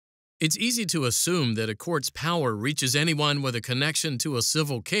It's easy to assume that a court's power reaches anyone with a connection to a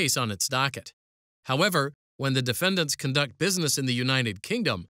civil case on its docket. However, when the defendants conduct business in the United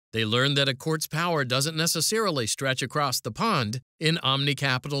Kingdom, they learn that a court's power doesn't necessarily stretch across the pond in Omni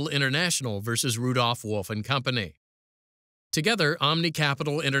Capital International versus Rudolf Wolff and Company. Together, Omni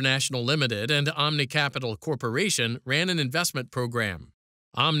Capital International Limited and Omni Capital Corporation ran an investment program.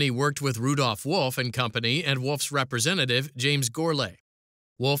 Omni worked with Rudolf Wolff and Company and Wolff's representative, James Gourlay.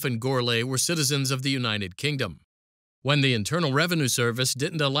 Wolff and Gourlay were citizens of the United Kingdom. When the Internal Revenue Service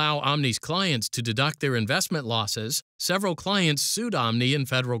didn't allow Omni's clients to deduct their investment losses, several clients sued Omni in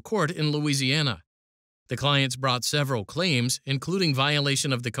federal court in Louisiana. The clients brought several claims, including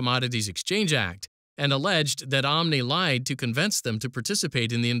violation of the Commodities Exchange Act, and alleged that Omni lied to convince them to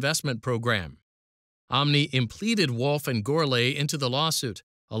participate in the investment program. Omni impleaded Wolff and Gourlay into the lawsuit,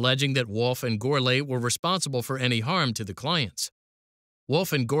 alleging that Wolff and Gourlay were responsible for any harm to the clients.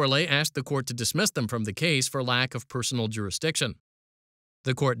 Wolff and Gourlay asked the court to dismiss them from the case for lack of personal jurisdiction.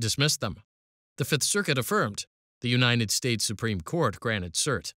 The court dismissed them. The Fifth Circuit affirmed. The United States Supreme Court granted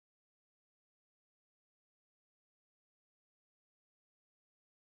cert.